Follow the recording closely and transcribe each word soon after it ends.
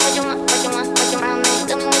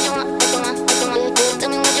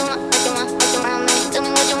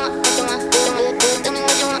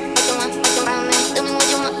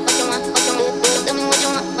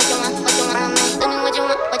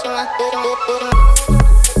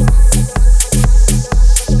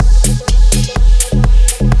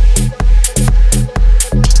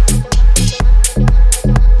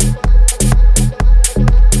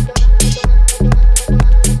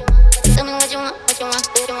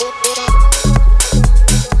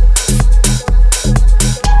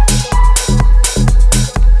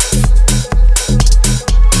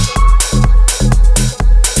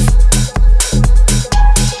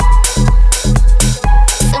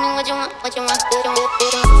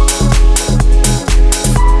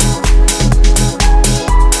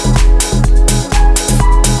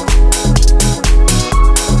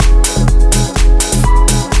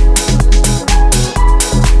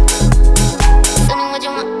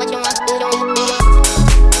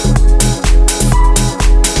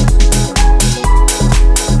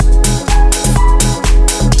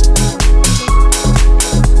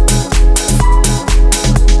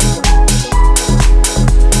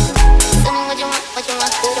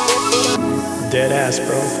Deadass,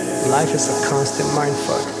 bro. Life is a constant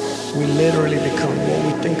mindfuck. We literally become what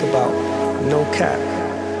we think about. No cap.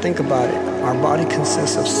 Think about it. Our body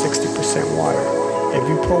consists of 60% water. If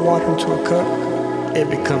you pour water into a cup, it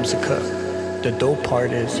becomes a cup. The dope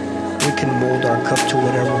part is we can mold our cup to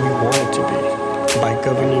whatever we want it to be by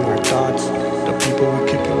governing our thoughts, the people we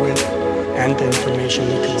kick it with, and the information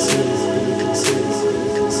we consume.